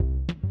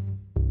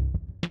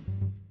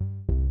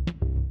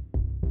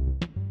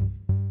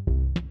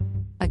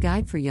A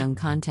guide for young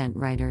content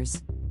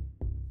writers.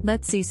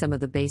 Let's see some of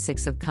the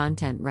basics of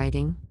content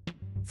writing.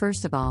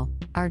 First of all,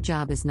 our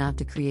job is not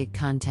to create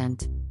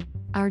content.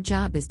 Our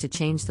job is to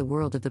change the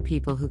world of the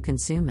people who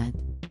consume it.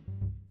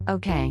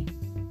 Okay.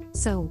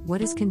 So,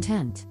 what is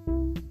content?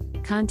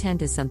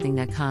 Content is something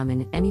that comes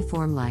in any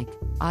form like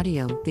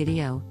audio,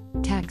 video,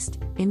 text,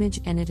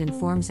 image, and it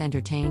informs,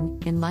 entertain,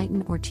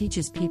 enlighten, or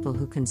teaches people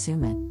who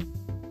consume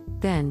it.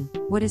 Then,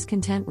 what is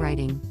content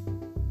writing?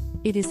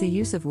 It is the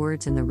use of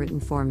words in the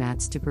written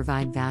formats to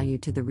provide value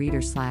to the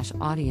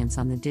reader/audience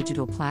on the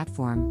digital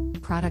platform,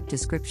 product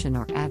description,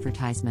 or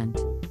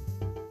advertisement.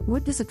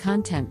 What does a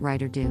content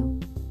writer do?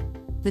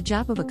 The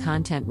job of a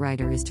content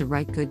writer is to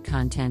write good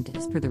content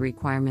as per the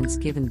requirements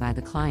given by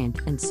the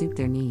client and suit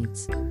their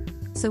needs.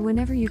 So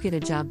whenever you get a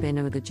job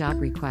bin with a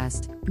job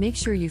request, make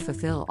sure you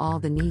fulfill all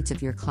the needs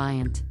of your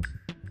client.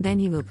 Then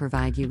he will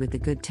provide you with a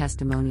good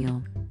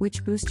testimonial,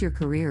 which boosts your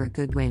career a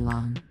good way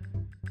long.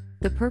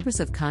 The purpose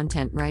of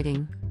content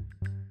writing?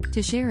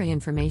 To share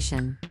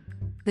information.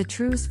 The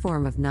truest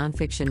form of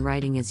nonfiction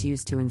writing is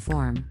used to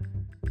inform.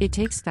 It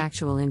takes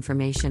factual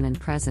information and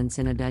presents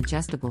in a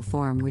digestible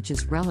form which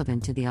is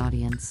relevant to the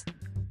audience.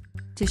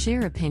 To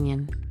share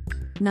opinion.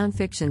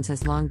 Nonfictions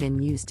has long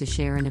been used to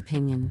share an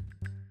opinion.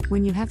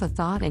 When you have a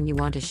thought and you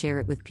want to share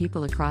it with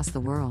people across the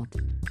world,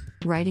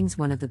 writing's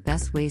one of the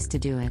best ways to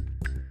do it.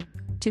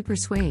 To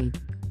persuade.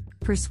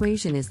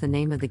 Persuasion is the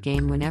name of the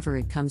game whenever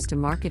it comes to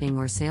marketing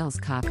or sales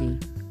copy.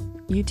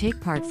 You take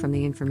part from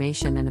the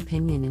information and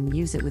opinion and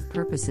use it with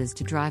purposes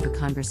to drive a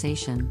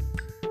conversation.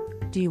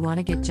 Do you want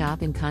to get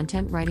job in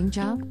content writing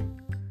job?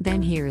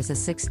 Then here is a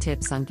 6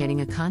 tips on getting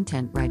a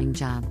content writing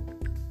job.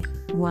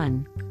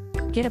 1.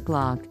 Get a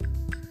blog.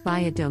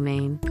 Buy a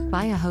domain,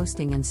 buy a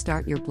hosting and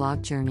start your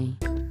blog journey.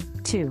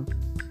 2.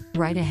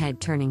 Write a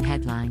head-turning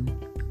headline.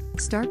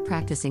 Start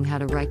practicing how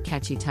to write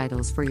catchy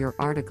titles for your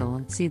article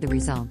and see the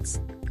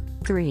results.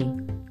 3.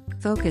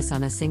 Focus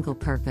on a single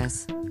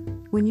purpose.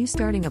 When you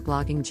starting a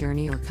blogging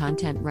journey or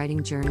content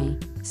writing journey,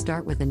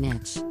 start with a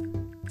niche.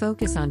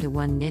 Focus onto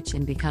one niche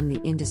and become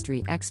the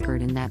industry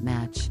expert in that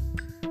match.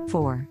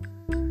 4.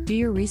 Do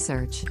your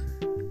research.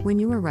 When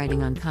you are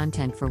writing on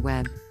content for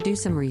web, do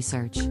some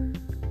research.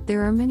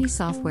 There are many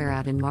software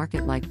out in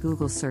market like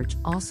Google Search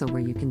also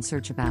where you can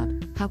search about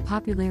how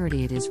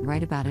popularity it is,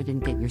 write about it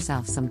and get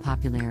yourself some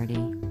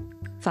popularity.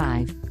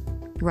 5.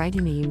 Write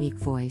in a unique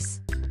voice.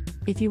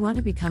 If you want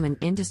to become an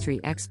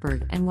industry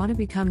expert and want to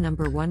become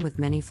number one with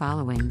many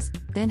followings,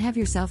 then have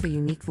yourself a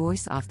unique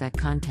voice off that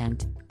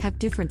content, have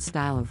different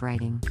style of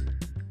writing.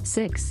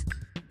 6.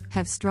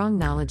 Have strong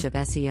knowledge of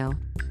SEO.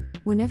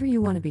 Whenever you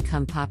want to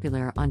become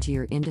popular onto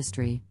your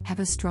industry,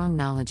 have a strong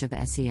knowledge of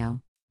SEO.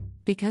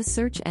 Because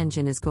search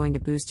engine is going to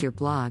boost your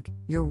blog,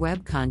 your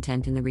web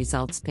content in the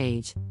results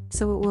page,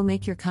 so it will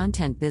make your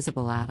content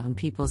visible out on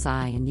people's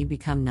eye and you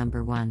become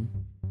number one.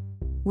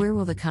 Where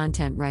will the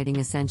content writing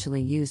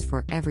essentially used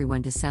for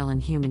everyone to sell in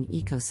human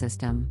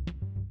ecosystem?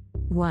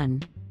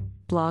 1.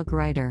 Blog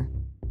writer.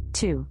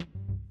 2.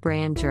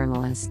 Brand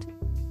journalist.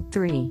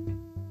 3.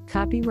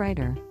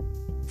 Copywriter.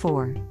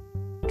 4.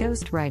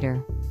 Ghost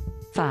writer.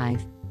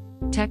 5.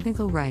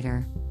 Technical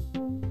writer.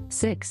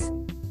 6.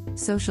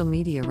 Social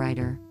media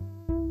writer.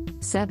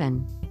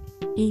 7.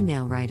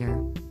 Email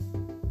writer.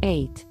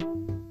 8.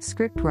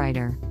 Script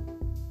writer.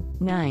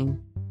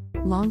 9.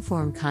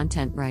 Long-form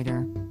content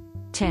writer.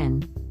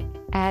 10.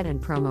 Ad and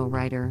promo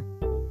writer.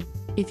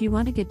 If you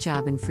want to get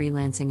job in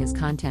freelancing as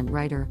content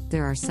writer,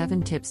 there are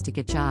 7 tips to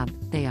get job.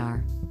 They are: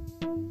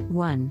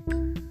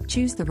 1.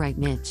 Choose the right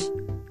niche.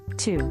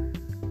 2.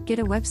 Get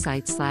a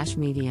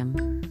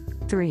website/medium.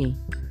 3.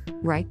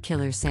 Write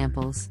killer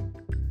samples.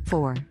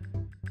 4.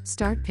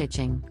 Start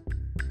pitching.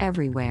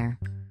 Everywhere.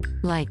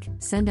 Like,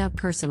 send out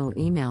personal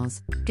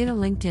emails, get a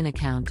LinkedIn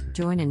account,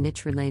 join a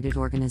niche-related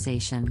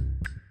organization.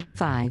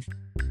 5.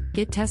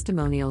 Get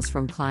testimonials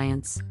from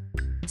clients.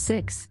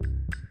 6.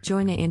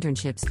 Join a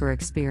internships for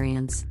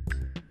experience.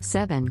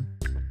 7.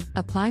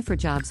 Apply for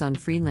jobs on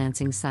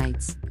freelancing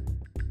sites.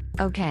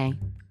 Okay.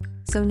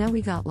 So now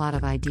we got a lot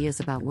of ideas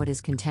about what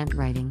is content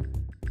writing.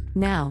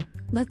 Now,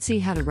 let's see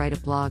how to write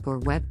a blog or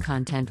web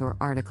content or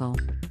article.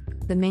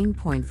 The main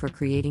point for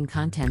creating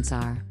contents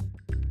are: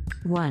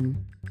 1.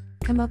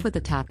 Come up with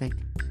a topic.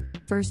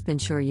 First,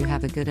 ensure you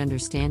have a good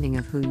understanding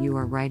of who you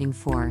are writing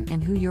for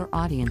and who your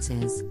audience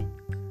is.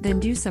 Then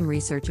do some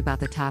research about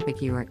the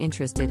topic you are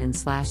interested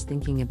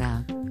in/thinking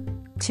about.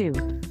 2.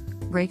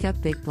 Break up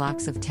big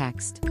blocks of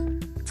text.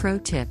 Pro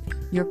tip: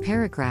 your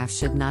paragraph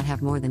should not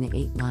have more than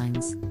 8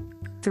 lines.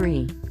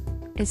 3.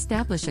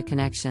 Establish a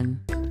connection.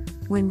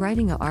 When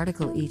writing an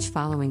article, each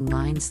following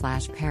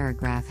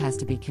line/paragraph has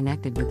to be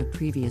connected with the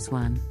previous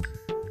one.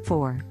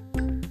 4.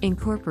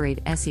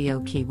 Incorporate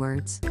SEO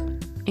keywords.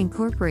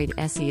 Incorporate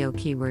SEO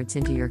keywords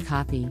into your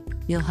copy.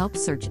 You'll help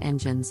search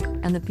engines,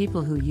 and the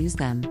people who use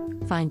them,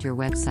 find your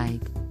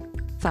website.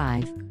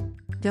 5.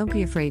 Don't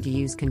be afraid to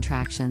use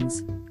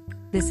contractions.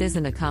 This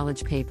isn't a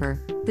college paper,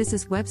 this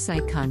is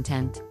website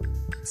content.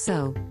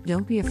 So,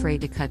 don't be afraid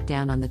to cut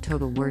down on the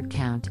total word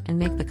count and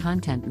make the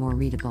content more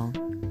readable.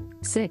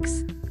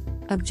 6.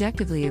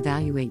 Objectively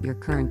evaluate your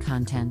current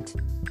content.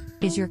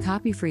 Is your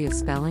copy free of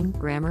spelling,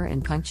 grammar,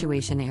 and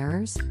punctuation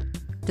errors?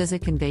 Does it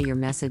convey your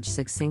message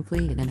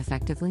succinctly and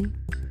effectively?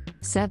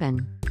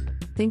 7.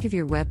 Think of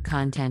your web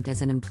content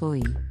as an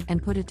employee,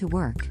 and put it to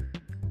work.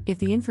 If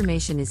the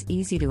information is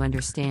easy to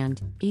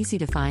understand, easy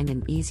to find,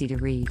 and easy to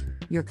read,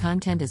 your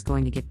content is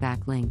going to get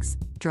backlinks,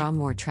 draw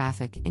more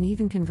traffic, and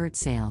even convert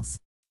sales.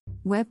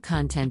 Web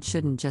content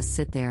shouldn't just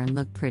sit there and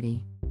look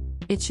pretty.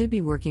 It should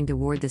be working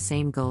toward the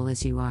same goal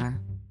as you are.